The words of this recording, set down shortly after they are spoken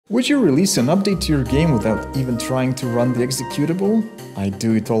Would you release an update to your game without even trying to run the executable? I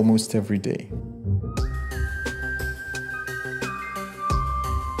do it almost every day.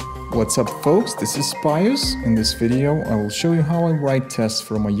 What's up folks, this is Pius. In this video I will show you how I write tests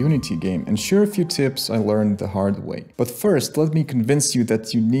for my Unity game and share a few tips I learned the hard way. But first, let me convince you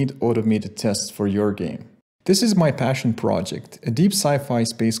that you need automated tests for your game. This is my passion project, a deep sci-fi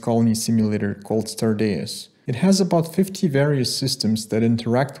space colony simulator called Stardeus. It has about 50 various systems that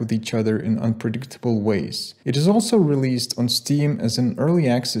interact with each other in unpredictable ways. It is also released on Steam as an early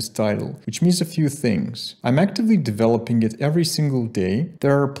access title, which means a few things. I'm actively developing it every single day,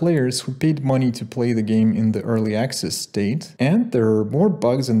 there are players who paid money to play the game in the early access state, and there are more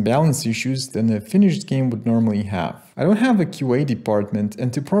bugs and balance issues than a finished game would normally have. I don't have a QA department,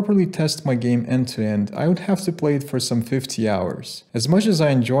 and to properly test my game end-to-end, I would have to play it for some 50 hours. As much as I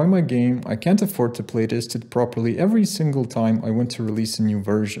enjoy my game, I can't afford to playtest it properly every single time I want to release a new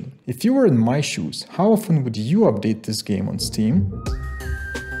version. If you were in my shoes, how often would you update this game on Steam?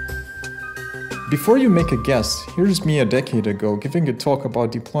 Before you make a guess, here's me a decade ago giving a talk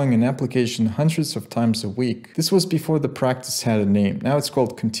about deploying an application hundreds of times a week. This was before the practice had a name, now it's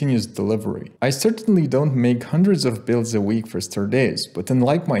called continuous delivery. I certainly don't make hundreds of builds a week for Stardeus, but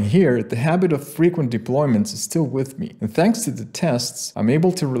unlike my hair, the habit of frequent deployments is still with me. And thanks to the tests, I'm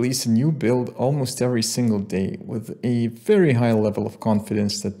able to release a new build almost every single day with a very high level of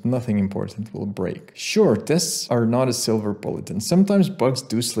confidence that nothing important will break. Sure, tests are not a silver bullet and sometimes bugs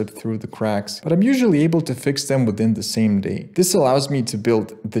do slip through the cracks, but I'm usually able to fix them within the same day. This allows me to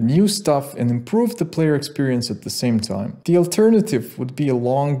build the new stuff and improve the player experience at the same time. The alternative would be a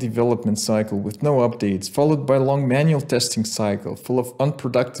long development cycle with no updates, followed by a long manual testing cycle full of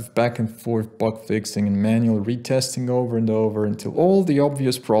unproductive back and forth bug fixing and manual retesting over and over until all the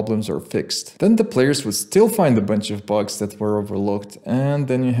obvious problems are fixed. Then the players would still find a bunch of bugs that were overlooked, and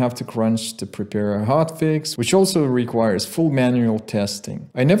then you have to crunch to prepare a hotfix, which also requires full manual testing.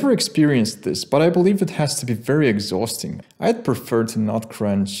 I never experienced this, but I believe it has to be very exhausting. I'd prefer to not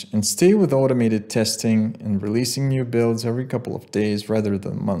crunch and stay with automated testing and releasing new builds every couple of days rather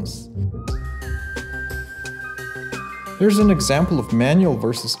than months. Here's an example of manual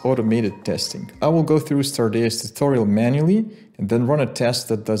versus automated testing. I will go through Stardeus tutorial manually and then run a test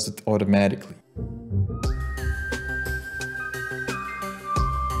that does it automatically.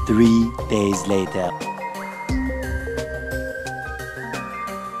 3 days later.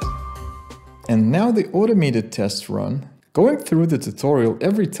 And now the automated test run. Going through the tutorial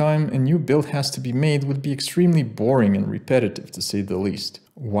every time a new build has to be made would be extremely boring and repetitive, to say the least.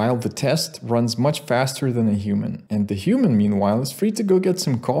 While the test runs much faster than a human, and the human meanwhile is free to go get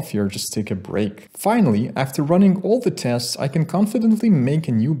some coffee or just take a break. Finally, after running all the tests, I can confidently make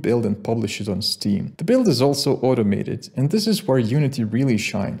a new build and publish it on Steam. The build is also automated, and this is where Unity really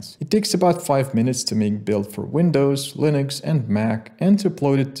shines. It takes about 5 minutes to make build for Windows, Linux and Mac, and to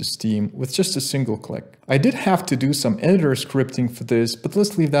upload it to Steam with just a single click. I did have to do some editor scripting for this, but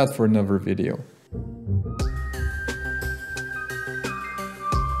let's leave that for another video.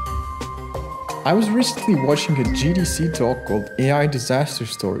 I was recently watching a GDC talk called AI Disaster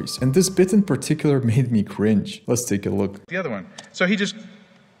Stories, and this bit in particular made me cringe. Let's take a look. The other one. So he just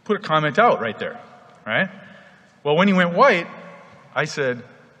put a comment out right there, right? Well, when he went white, I said,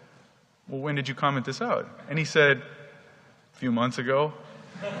 well, when did you comment this out? And he said, a few months ago.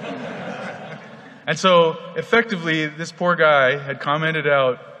 And so effectively, this poor guy had commented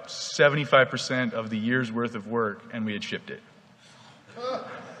out 75% of the year's worth of work, and we had shipped it.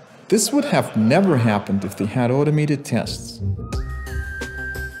 This would have never happened if they had automated tests.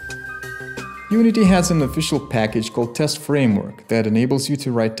 Unity has an official package called Test Framework that enables you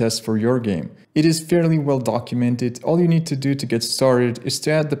to write tests for your game. It is fairly well documented. All you need to do to get started is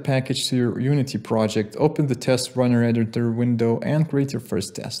to add the package to your Unity project, open the test runner editor window, and create your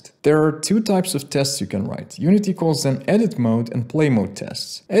first test. There are two types of tests you can write. Unity calls them edit mode and play mode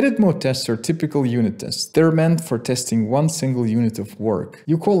tests. Edit mode tests are typical unit tests. They're meant for testing one single unit of work.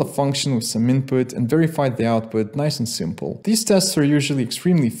 You call a function with some input and verify the output, nice and simple. These tests are usually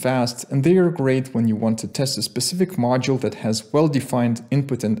extremely fast, and they are great when you want to test a specific module that has well-defined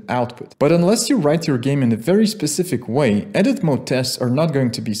input and output. But unless you write your game in a very specific way, edit mode tests are not going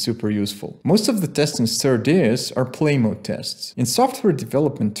to be super useful. Most of the tests in Stardeus are play mode tests. In software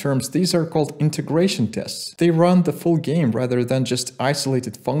development terms, these are called integration tests. They run the full game rather than just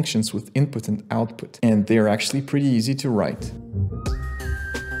isolated functions with input and output, and they are actually pretty easy to write.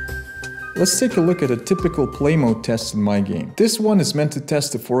 Let's take a look at a typical play mode test in my game. This one is meant to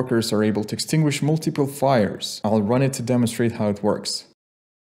test if workers are able to extinguish multiple fires. I'll run it to demonstrate how it works.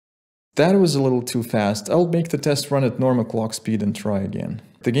 That was a little too fast. I'll make the test run at normal clock speed and try again.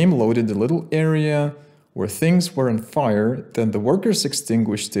 The game loaded a little area where things were on fire, then the workers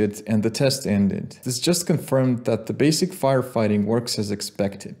extinguished it and the test ended. This just confirmed that the basic firefighting works as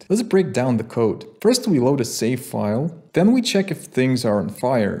expected. Let's break down the code. First we load a save file, then we check if things are on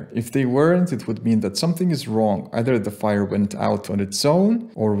fire. If they weren't, it would mean that something is wrong. Either the fire went out on its own,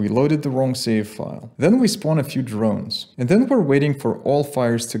 or we loaded the wrong save file. Then we spawn a few drones. And then we're waiting for all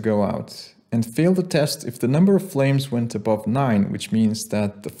fires to go out, and fail the test if the number of flames went above 9, which means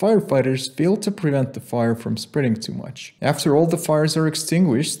that the firefighters failed to prevent the fire from spreading too much. After all the fires are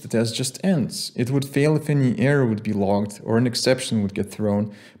extinguished, the test just ends. It would fail if any error would be logged or an exception would get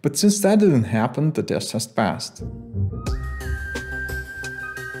thrown, but since that didn't happen, the test has passed.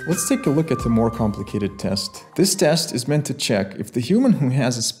 Let's take a look at a more complicated test. This test is meant to check if the human who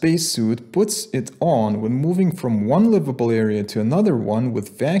has a spacesuit puts it on when moving from one livable area to another one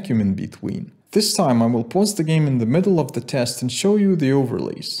with vacuum in between. This time I will pause the game in the middle of the test and show you the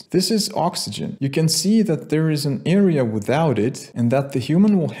overlays. This is oxygen. You can see that there is an area without it and that the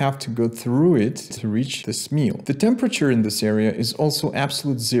human will have to go through it to reach this meal. The temperature in this area is also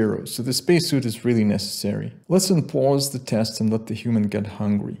absolute 0, so the spacesuit is really necessary. Let's unpause the test and let the human get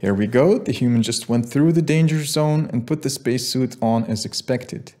hungry. Here we go, the human just went through the danger zone and put the spacesuit on as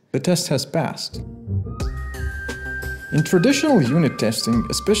expected. The test has passed. In traditional unit testing,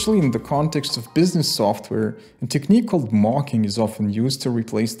 especially in the context of business software, a technique called mocking is often used to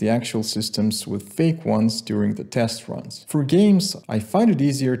replace the actual systems with fake ones during the test runs. For games, I find it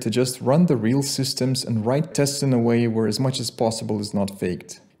easier to just run the real systems and write tests in a way where as much as possible is not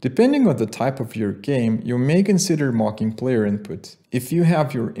faked. Depending on the type of your game, you may consider mocking player input. If you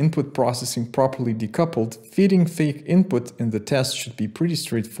have your input processing properly decoupled, feeding fake input in the test should be pretty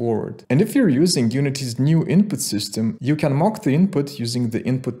straightforward. And if you're using Unity's new input system, you can mock the input using the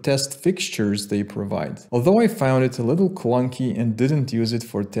input test fixtures they provide. Although I found it a little clunky and didn't use it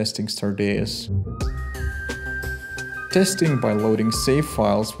for testing Stardeus. Testing by loading save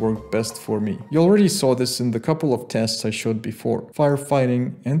files worked best for me. You already saw this in the couple of tests I showed before,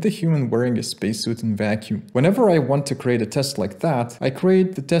 firefighting and the human wearing a spacesuit in vacuum. Whenever I want to create a test like that, I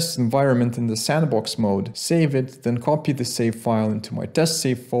create the test environment in the sandbox mode, save it, then copy the save file into my test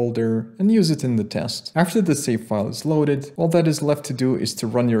save folder and use it in the test. After the save file is loaded, all that is left to do is to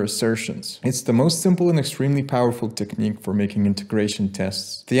run your assertions. It's the most simple and extremely powerful technique for making integration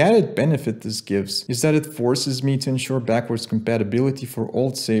tests. The added benefit this gives is that it forces me to ensure backwards compatibility for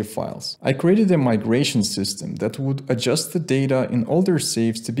old save files. I created a migration system that would adjust the data in older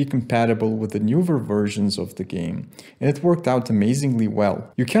saves to be compatible with the newer versions of the game, and it worked out amazingly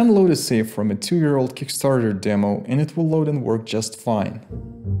well. You can load a save from a 2-year-old Kickstarter demo and it will load and work just fine.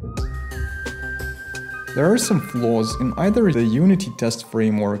 There are some flaws in either the Unity test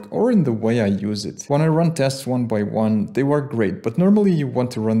framework or in the way I use it. When I run tests one by one, they work great, but normally you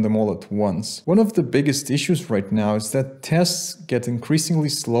want to run them all at once. One of the biggest issues right now is that tests get increasingly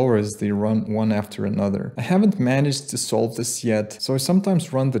slower as they run one after another. I haven't managed to solve this yet, so I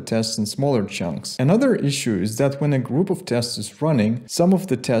sometimes run the tests in smaller chunks. Another issue is that when a group of tests is running, some of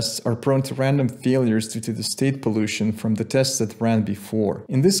the tests are prone to random failures due to the state pollution from the tests that ran before.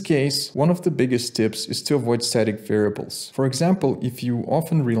 In this case, one of the biggest tips is to avoid static variables. For example, if you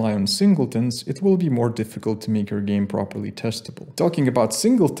often rely on singletons, it will be more difficult to make your game properly testable. Talking about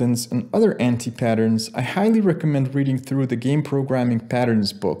singletons and other anti-patterns, I highly recommend reading through the Game Programming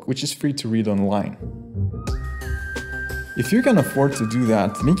Patterns book, which is free to read online. If you can afford to do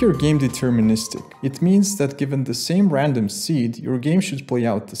that, make your game deterministic. It means that given the same random seed, your game should play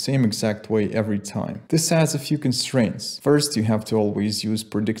out the same exact way every time. This has a few constraints. First, you have to always use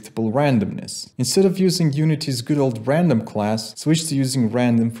predictable randomness. Instead of using Unity's good old random class, switch to using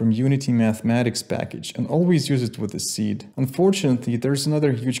random from Unity Mathematics package and always use it with a seed. Unfortunately, there's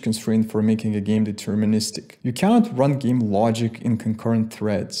another huge constraint for making a game deterministic. You cannot run game logic in concurrent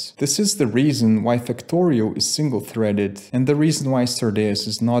threads. This is the reason why Factorio is single-threaded and the reason why Stardeus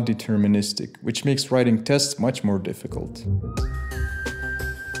is not deterministic, which makes writing tests much more difficult.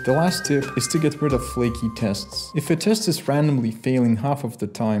 The last tip is to get rid of flaky tests. If a test is randomly failing half of the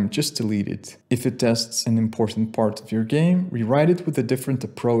time, just delete it. If it tests an important part of your game, rewrite it with a different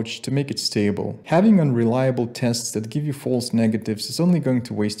approach to make it stable. Having unreliable tests that give you false negatives is only going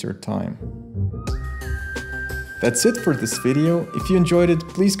to waste your time. That's it for this video. If you enjoyed it,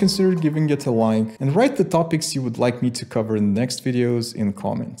 please consider giving it a like and write the topics you would like me to cover in the next videos in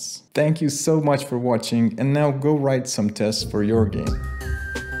comments. Thank you so much for watching, and now go write some tests for your game.